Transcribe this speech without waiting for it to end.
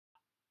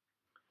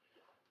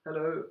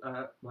Hello,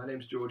 my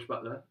name's George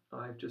Butler.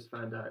 I've just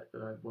found out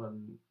that I've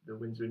won the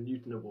Winsor and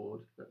Newton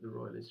Award at the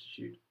Royal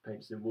Institute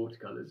Paints in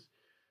Watercolours.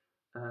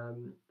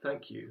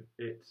 Thank you.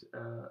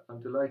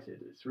 I'm delighted.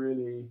 It's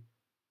really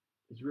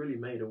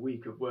made a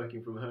week of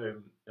working from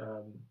home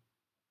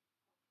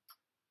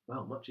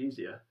well much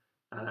easier.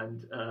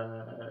 And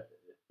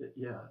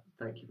yeah,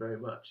 thank you very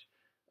much.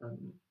 Um,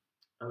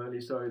 I'm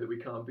only sorry that we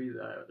can't be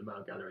there at the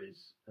Mount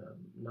Galleries.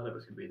 None of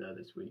us can be there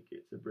this week.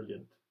 It's a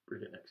brilliant,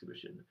 brilliant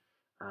exhibition,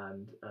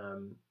 and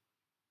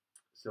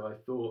so I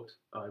thought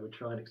I would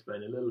try and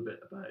explain a little bit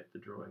about the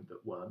drawing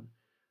that won.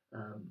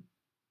 Um,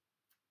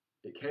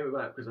 it came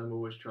about because I'm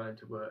always trying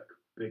to work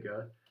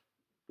bigger.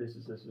 This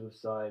is the sort of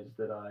size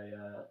that I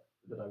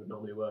would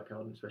normally work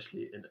on,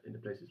 especially in the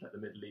places like the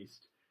Middle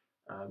East,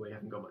 where you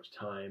haven't got much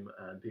time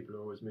and people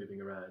are always moving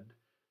around.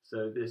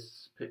 So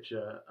this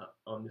picture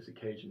on this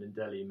occasion in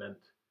Delhi meant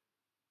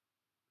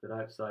that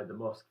outside the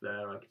mosque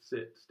there I could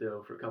sit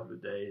still for a couple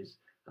of days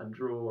and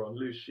draw on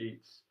loose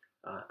sheets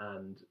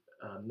and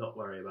not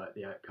worry about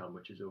the outcome,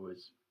 which is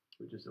always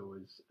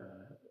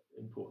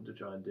important to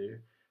try and do.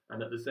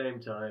 And at the same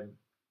time,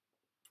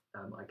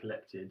 I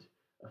collected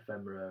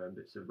ephemera and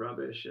bits of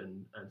rubbish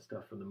and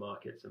stuff from the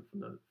markets and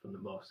from the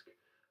mosque,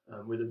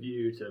 with a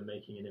view to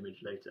making an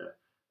image later.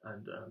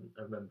 And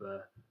I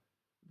remember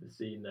the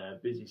scene there,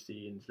 busy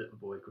scenes, little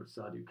boy called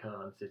Sadhu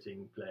Khan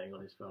sitting playing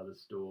on his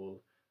father's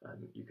stall.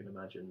 You can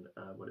imagine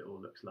what it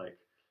all looks like.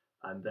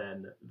 And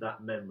then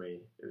that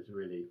memory, it was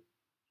really,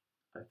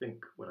 I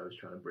think, what I was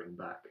trying to bring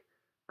back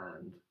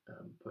and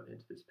put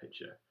into this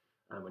picture.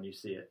 And when you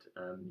see it,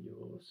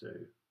 you'll also sort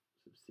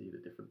of see the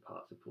different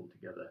parts are pulled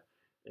together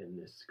in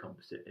this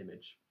composite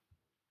image.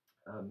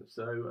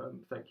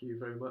 Thank you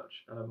very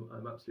much.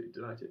 I'm absolutely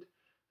delighted,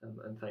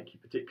 and thank you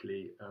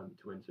particularly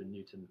to Winsor and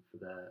Newton for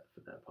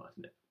their part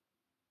in it.